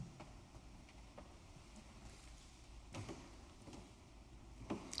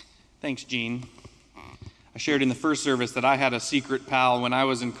Thanks, Gene. I shared in the first service that I had a secret pal when I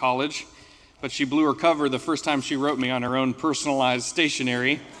was in college, but she blew her cover the first time she wrote me on her own personalized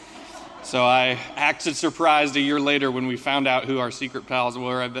stationery. So I acted surprised a year later when we found out who our secret pals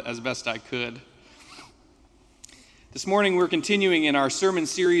were as best I could. This morning we're continuing in our sermon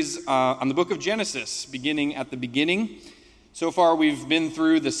series on the book of Genesis, beginning at the beginning. So far we've been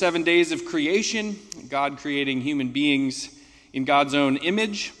through the 7 days of creation, God creating human beings in God's own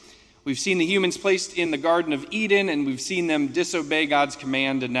image. We've seen the humans placed in the Garden of Eden, and we've seen them disobey God's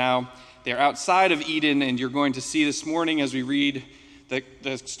command, and now they're outside of Eden, and you're going to see this morning as we read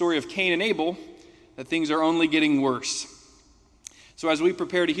the story of Cain and Abel that things are only getting worse. So as we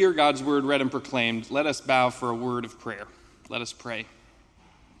prepare to hear God's word read and proclaimed, let us bow for a word of prayer. Let us pray.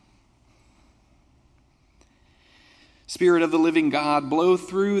 Spirit of the living God, blow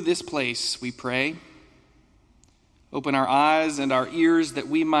through this place, we pray. Open our eyes and our ears that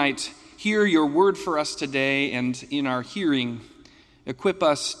we might hear your word for us today, and in our hearing, equip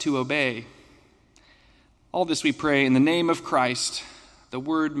us to obey. All this we pray in the name of Christ, the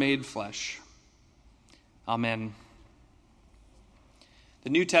Word made flesh. Amen. The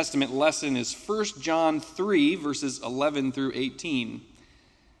New Testament lesson is 1 John 3, verses 11 through 18.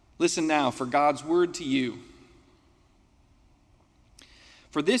 Listen now for God's word to you.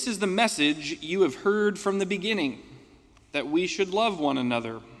 For this is the message you have heard from the beginning, that we should love one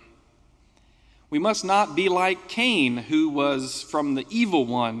another. We must not be like Cain, who was from the evil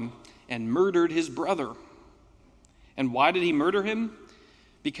one and murdered his brother. And why did he murder him?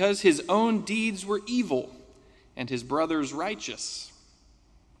 Because his own deeds were evil and his brother's righteous.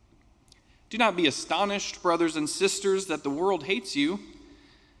 Do not be astonished, brothers and sisters, that the world hates you.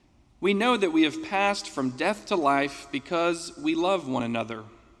 We know that we have passed from death to life because we love one another.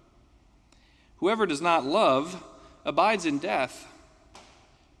 Whoever does not love abides in death.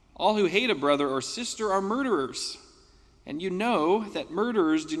 All who hate a brother or sister are murderers, and you know that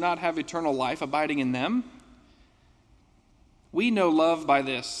murderers do not have eternal life abiding in them. We know love by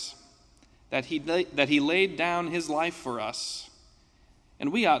this, that he laid down his life for us,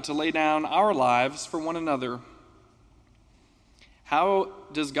 and we ought to lay down our lives for one another. How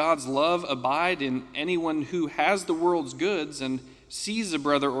does God's love abide in anyone who has the world's goods and sees a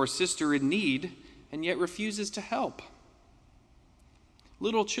brother or sister in need and yet refuses to help?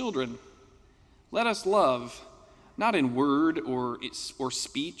 Little children, let us love, not in word or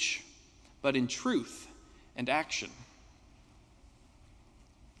speech, but in truth and action.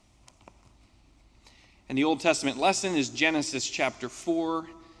 And the Old Testament lesson is Genesis chapter 4,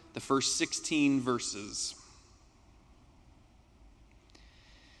 the first 16 verses.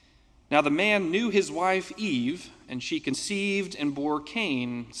 Now the man knew his wife Eve, and she conceived and bore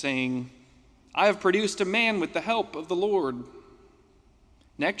Cain, saying, I have produced a man with the help of the Lord.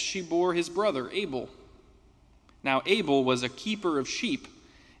 Next she bore his brother Abel. Now Abel was a keeper of sheep,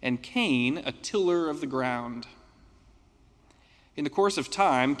 and Cain a tiller of the ground. In the course of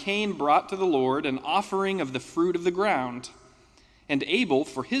time, Cain brought to the Lord an offering of the fruit of the ground, and Abel,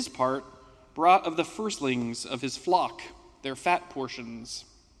 for his part, brought of the firstlings of his flock, their fat portions.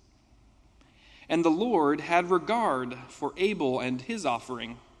 And the Lord had regard for Abel and his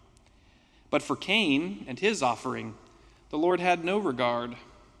offering, but for Cain and his offering, the Lord had no regard.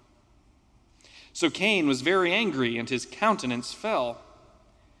 So Cain was very angry, and his countenance fell.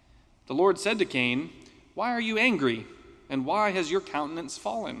 The Lord said to Cain, Why are you angry, and why has your countenance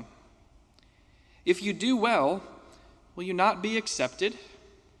fallen? If you do well, will you not be accepted?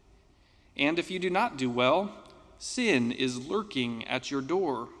 And if you do not do well, sin is lurking at your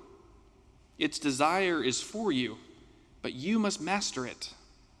door. Its desire is for you, but you must master it.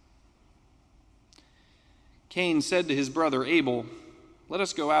 Cain said to his brother Abel, Let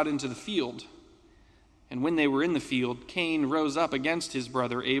us go out into the field. And when they were in the field, Cain rose up against his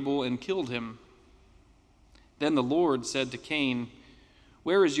brother Abel and killed him. Then the Lord said to Cain,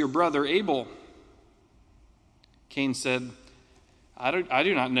 Where is your brother Abel? Cain said, I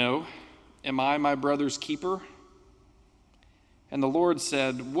do not know. Am I my brother's keeper? And the Lord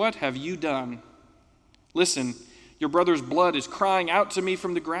said, What have you done? Listen, your brother's blood is crying out to me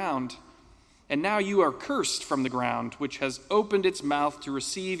from the ground. And now you are cursed from the ground, which has opened its mouth to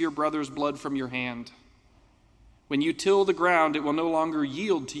receive your brother's blood from your hand. When you till the ground, it will no longer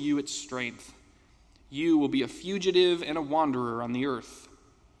yield to you its strength. You will be a fugitive and a wanderer on the earth.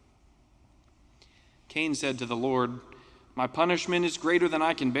 Cain said to the Lord, My punishment is greater than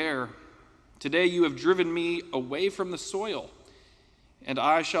I can bear. Today you have driven me away from the soil, and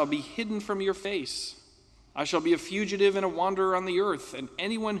I shall be hidden from your face. I shall be a fugitive and a wanderer on the earth, and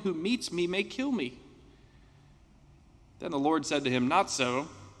anyone who meets me may kill me. Then the Lord said to him, Not so.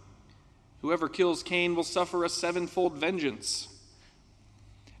 Whoever kills Cain will suffer a sevenfold vengeance.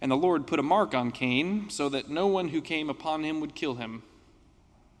 And the Lord put a mark on Cain so that no one who came upon him would kill him.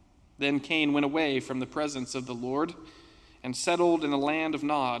 Then Cain went away from the presence of the Lord and settled in the land of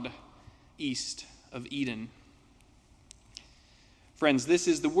Nod, east of Eden. Friends, this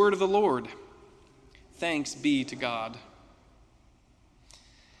is the word of the Lord. Thanks be to God.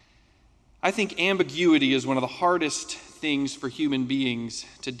 I think ambiguity is one of the hardest things for human beings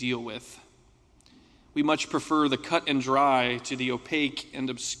to deal with. We much prefer the cut and dry to the opaque and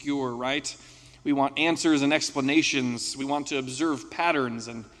obscure, right? We want answers and explanations. We want to observe patterns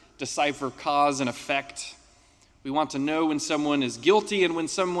and decipher cause and effect. We want to know when someone is guilty and when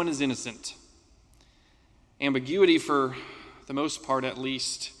someone is innocent. Ambiguity, for the most part at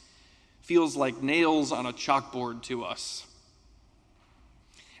least, feels like nails on a chalkboard to us.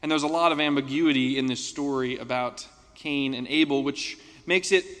 And there's a lot of ambiguity in this story about Cain and Abel, which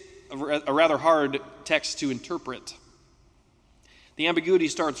makes it a rather hard text to interpret. The ambiguity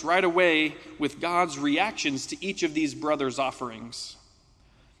starts right away with God's reactions to each of these brothers' offerings.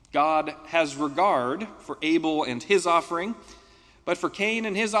 God has regard for Abel and his offering, but for Cain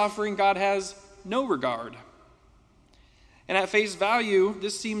and his offering, God has no regard. And at face value,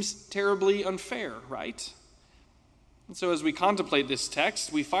 this seems terribly unfair, right? And so as we contemplate this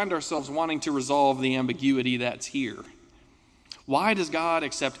text, we find ourselves wanting to resolve the ambiguity that's here. Why does God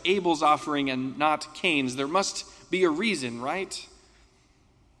accept Abel's offering and not Cain's? There must be a reason, right?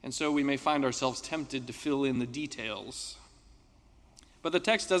 And so we may find ourselves tempted to fill in the details. But the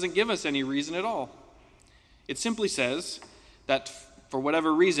text doesn't give us any reason at all. It simply says that for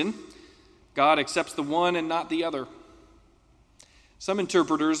whatever reason, God accepts the one and not the other. Some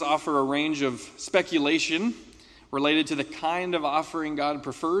interpreters offer a range of speculation related to the kind of offering God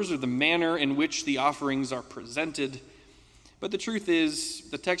prefers or the manner in which the offerings are presented. But the truth is,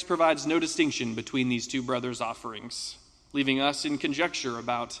 the text provides no distinction between these two brothers' offerings, leaving us in conjecture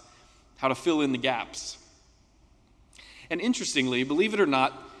about how to fill in the gaps. And interestingly, believe it or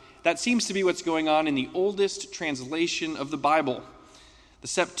not, that seems to be what's going on in the oldest translation of the Bible. The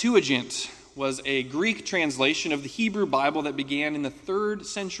Septuagint was a Greek translation of the Hebrew Bible that began in the 3rd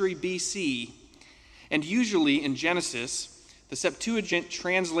century BC. And usually in Genesis, the Septuagint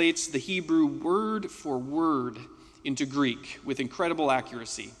translates the Hebrew word for word into Greek with incredible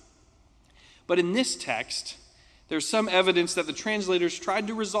accuracy. But in this text, there's some evidence that the translators tried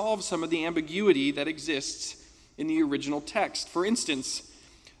to resolve some of the ambiguity that exists in the original text. For instance,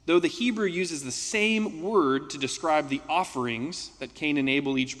 though the Hebrew uses the same word to describe the offerings that Cain and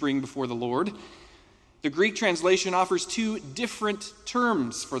Abel each bring before the Lord, the Greek translation offers two different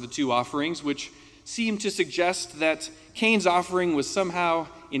terms for the two offerings, which seem to suggest that Cain's offering was somehow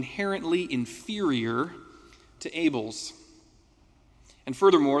inherently inferior to Abel's. And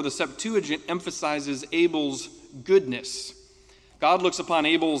furthermore, the Septuagint emphasizes Abel's goodness. God looks upon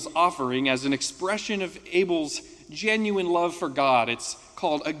Abel's offering as an expression of Abel's genuine love for God. It's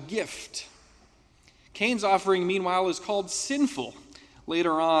called a gift. Cain's offering, meanwhile, is called sinful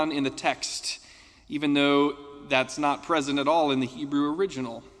later on in the text, even though that's not present at all in the Hebrew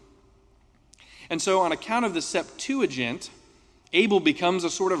original. And so on account of the Septuagint, Abel becomes a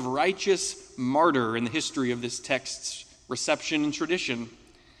sort of righteous martyr in the history of this text's reception and tradition.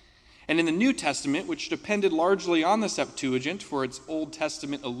 And in the New Testament, which depended largely on the Septuagint for its Old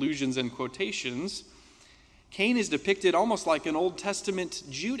Testament allusions and quotations, Cain is depicted almost like an Old Testament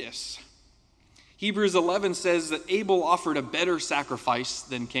Judas. Hebrews 11 says that Abel offered a better sacrifice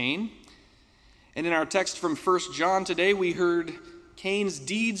than Cain. And in our text from 1 John today, we heard Cain's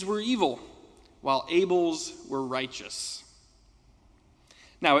deeds were evil, while Abel's were righteous.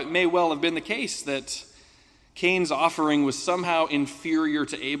 Now, it may well have been the case that Cain's offering was somehow inferior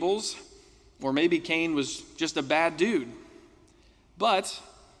to Abel's, or maybe Cain was just a bad dude. But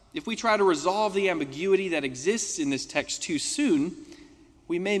if we try to resolve the ambiguity that exists in this text too soon,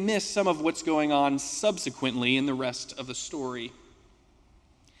 we may miss some of what's going on subsequently in the rest of the story.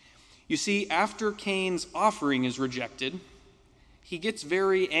 You see, after Cain's offering is rejected, he gets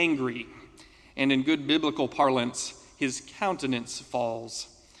very angry, and in good biblical parlance, his countenance falls.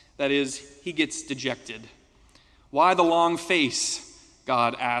 That is, he gets dejected. Why the long face?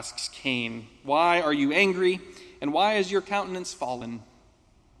 God asks Cain. Why are you angry? And why is your countenance fallen?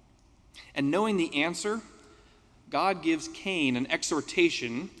 And knowing the answer, God gives Cain an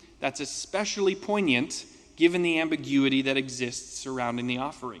exhortation that's especially poignant given the ambiguity that exists surrounding the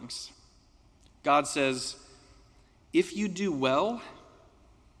offerings. God says, "If you do well,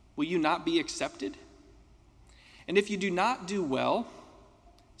 will you not be accepted? And if you do not do well,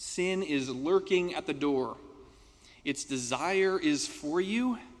 sin is lurking at the door. Its desire is for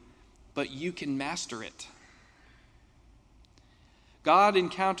you, but you can master it. God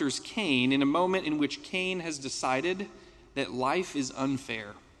encounters Cain in a moment in which Cain has decided that life is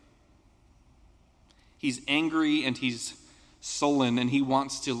unfair. He's angry and he's sullen and he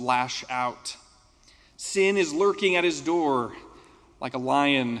wants to lash out. Sin is lurking at his door like a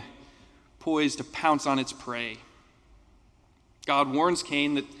lion poised to pounce on its prey. God warns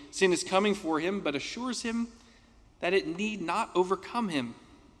Cain that sin is coming for him, but assures him that it need not overcome him.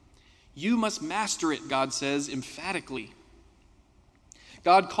 You must master it, God says emphatically.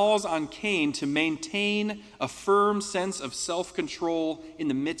 God calls on Cain to maintain a firm sense of self-control in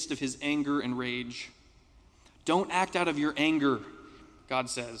the midst of his anger and rage. Don't act out of your anger, God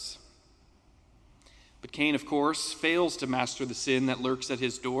says. But Cain, of course, fails to master the sin that lurks at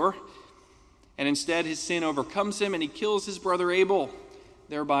his door, and instead his sin overcomes him and he kills his brother Abel,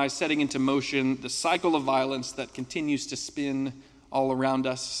 thereby setting into motion the cycle of violence that continues to spin all around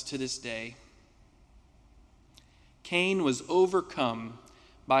us to this day. Cain was overcome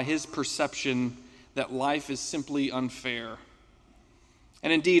by his perception that life is simply unfair.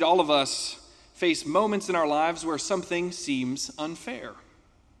 And indeed, all of us face moments in our lives where something seems unfair.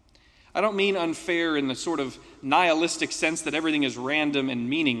 I don't mean unfair in the sort of nihilistic sense that everything is random and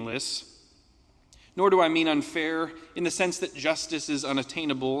meaningless, nor do I mean unfair in the sense that justice is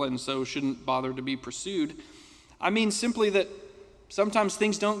unattainable and so shouldn't bother to be pursued. I mean simply that sometimes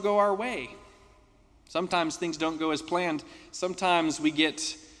things don't go our way. Sometimes things don't go as planned. Sometimes we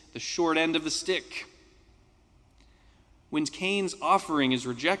get the short end of the stick. When Cain's offering is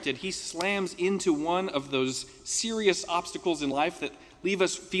rejected, he slams into one of those serious obstacles in life that leave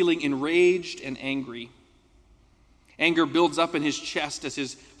us feeling enraged and angry. Anger builds up in his chest as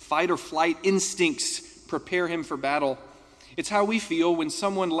his fight or flight instincts prepare him for battle. It's how we feel when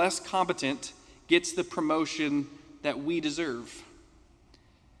someone less competent gets the promotion that we deserve.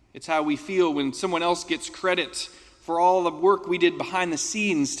 It's how we feel when someone else gets credit for all the work we did behind the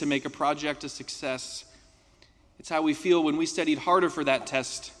scenes to make a project a success. It's how we feel when we studied harder for that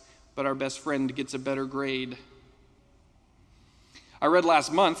test, but our best friend gets a better grade. I read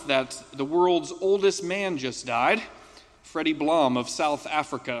last month that the world's oldest man just died, Freddie Blom of South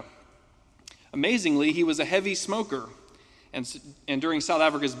Africa. Amazingly, he was a heavy smoker, and during South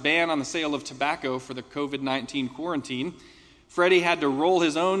Africa's ban on the sale of tobacco for the COVID-19 quarantine, Freddie had to roll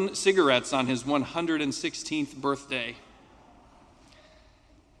his own cigarettes on his 116th birthday.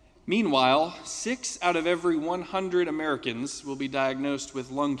 Meanwhile, 6 out of every 100 Americans will be diagnosed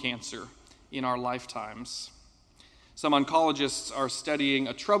with lung cancer in our lifetimes. Some oncologists are studying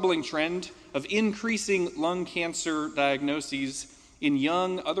a troubling trend of increasing lung cancer diagnoses in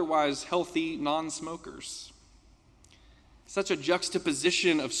young, otherwise healthy non-smokers. Such a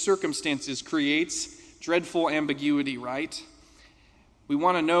juxtaposition of circumstances creates dreadful ambiguity, right? We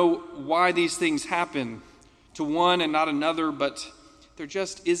want to know why these things happen to one and not another, but there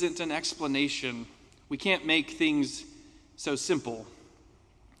just isn't an explanation. We can't make things so simple.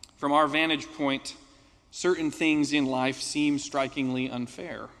 From our vantage point, certain things in life seem strikingly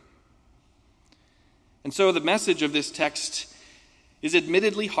unfair. And so the message of this text is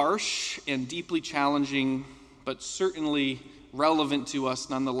admittedly harsh and deeply challenging, but certainly relevant to us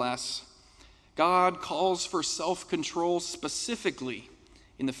nonetheless. God calls for self-control specifically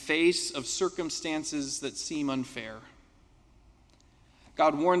in the face of circumstances that seem unfair.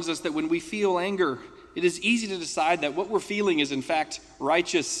 God warns us that when we feel anger, it is easy to decide that what we're feeling is in fact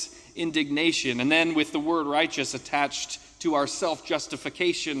righteous indignation. And then with the word righteous attached to our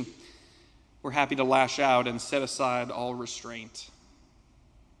self-justification, we're happy to lash out and set aside all restraint.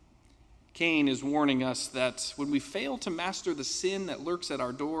 Cain is warning us that when we fail to master the sin that lurks at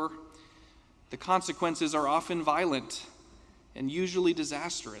our door, the consequences are often violent and usually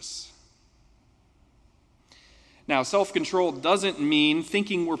disastrous. Now, self-control doesn't mean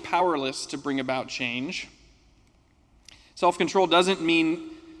thinking we're powerless to bring about change. Self-control doesn't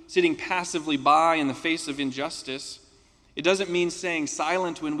mean sitting passively by in the face of injustice. It doesn't mean staying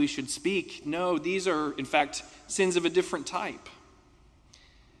silent when we should speak. No, these are, in fact, sins of a different type.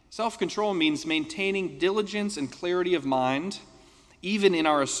 Self-control means maintaining diligence and clarity of mind, even in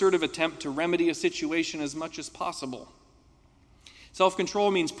our assertive attempt to remedy a situation as much as possible.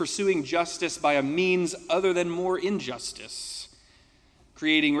 Self-control means pursuing justice by a means other than more injustice,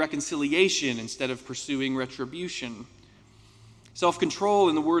 creating reconciliation instead of pursuing retribution. Self-control,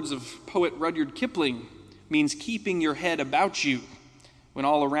 in the words of poet Rudyard Kipling, means keeping your head about you when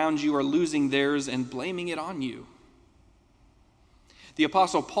all around you are losing theirs and blaming it on you. The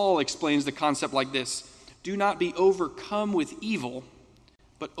Apostle Paul explains the concept like this: do not be overcome with evil,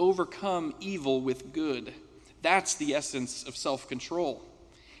 but overcome evil with good. That's the essence of self-control.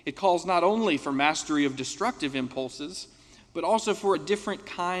 It calls not only for mastery of destructive impulses, but also for a different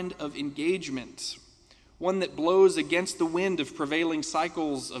kind of engagement, one that blows against the wind of prevailing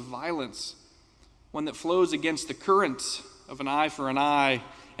cycles of violence, one that flows against the current of an eye for an eye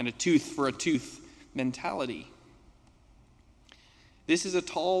and a tooth for a tooth mentality. This is a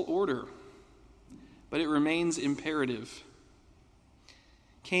tall order, but it remains imperative.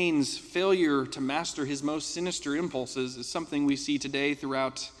 Cain's failure to master his most sinister impulses is something we see today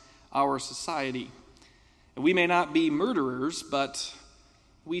throughout our society. We may not be murderers, but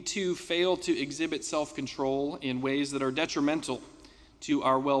we too fail to exhibit self-control in ways that are detrimental to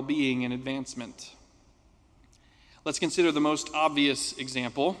our well-being and advancement. Let's consider the most obvious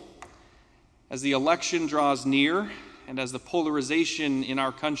example. As the election draws near and as the polarization in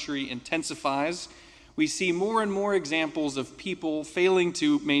our country intensifies, we see more and more examples of people failing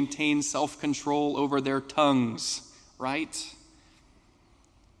to maintain self-control over their tongues, right?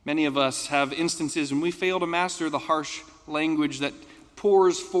 Many of us have instances when we fail to master the harsh language that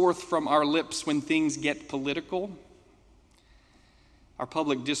pours forth from our lips when things get political. Our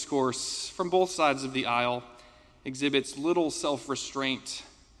public discourse from both sides of the aisle exhibits little self-restraint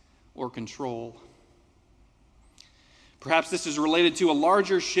or control. Perhaps this is related to a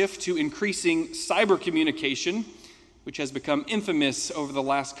larger shift to increasing cyber communication, which has become infamous over the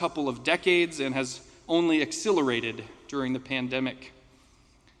last couple of decades and has only accelerated during the pandemic.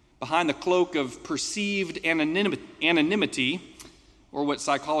 Behind the cloak of perceived anonymity, or what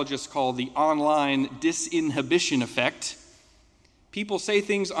psychologists call the online disinhibition effect, people say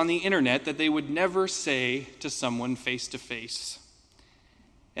things on the internet that they would never say to someone face to face.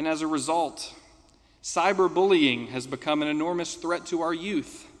 And as a result, cyberbullying has become an enormous threat to our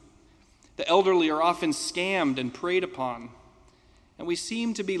youth. The elderly are often scammed and preyed upon, and we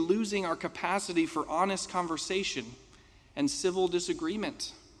seem to be losing our capacity for honest conversation and civil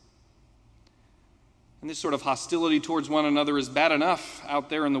disagreement. And this sort of hostility towards one another is bad enough out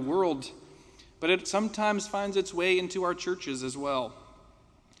there in the world, but it sometimes finds its way into our churches as well.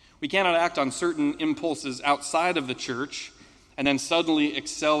 We cannot act on certain impulses outside of the church and then suddenly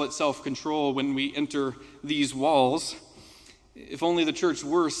excel at self-control when we enter these walls. If only the church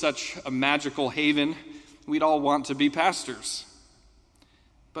were such a magical haven, we'd all want to be pastors.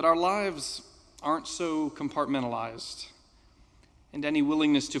 But our lives aren't so compartmentalized. And any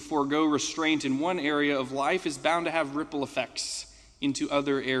willingness to forego restraint in one area of life is bound to have ripple effects into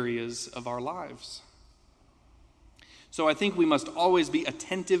other areas of our lives. So I think we must always be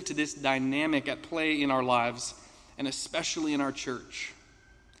attentive to this dynamic at play in our lives, and especially in our church.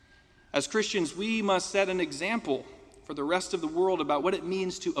 As Christians, we must set an example for the rest of the world about what it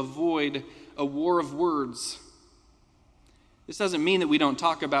means to avoid a war of words. This doesn't mean that we don't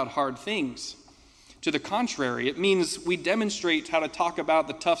talk about hard things. To the contrary, it means we demonstrate how to talk about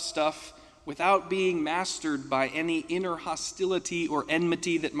the tough stuff without being mastered by any inner hostility or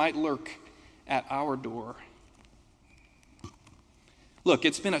enmity that might lurk at our door. Look,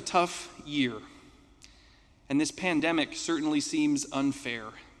 it's been a tough year, and this pandemic certainly seems unfair.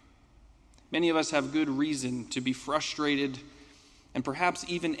 Many of us have good reason to be frustrated and perhaps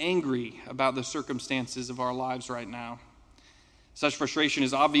even angry about the circumstances of our lives right now. Such frustration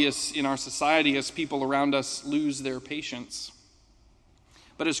is obvious in our society as people around us lose their patience.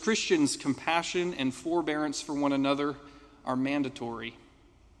 But as Christians, compassion and forbearance for one another are mandatory.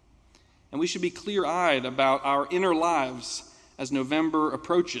 And we should be clear-eyed about our inner lives as November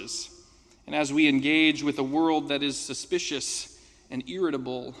approaches and as we engage with a world that is suspicious and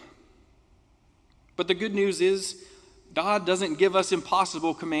irritable. But the good news is God doesn't give us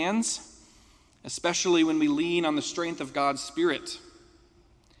impossible commands, especially when we lean on the strength of God's Spirit.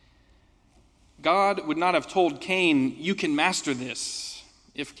 God would not have told Cain, "You can master this,"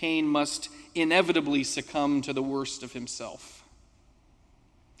 if Cain must inevitably succumb to the worst of himself.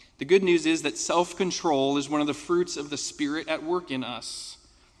 The good news is that self-control is one of the fruits of the Spirit at work in us.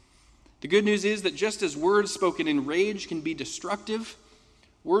 The good news is that just as words spoken in rage can be destructive,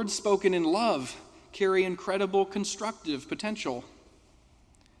 words spoken in love carry incredible constructive potential.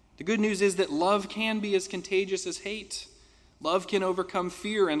 The good news is that love can be as contagious as hate. Love can overcome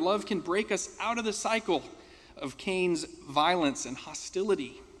fear, and love can break us out of the cycle of Cain's violence and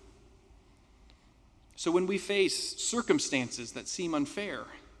hostility. So when we face circumstances that seem unfair,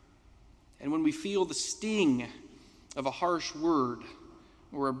 and when we feel the sting of a harsh word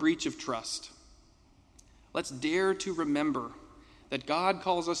or a breach of trust, let's dare to remember that God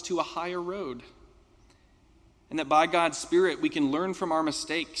calls us to a higher road, and that by God's Spirit we can learn from our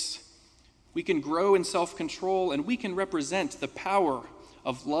mistakes, we can grow in self-control, and we can represent the power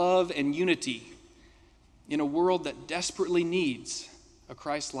of love and unity in a world that desperately needs a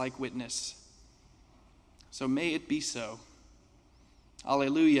Christ-like witness. So may it be so.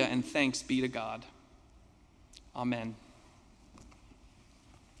 Alleluia, and thanks be to God. Amen.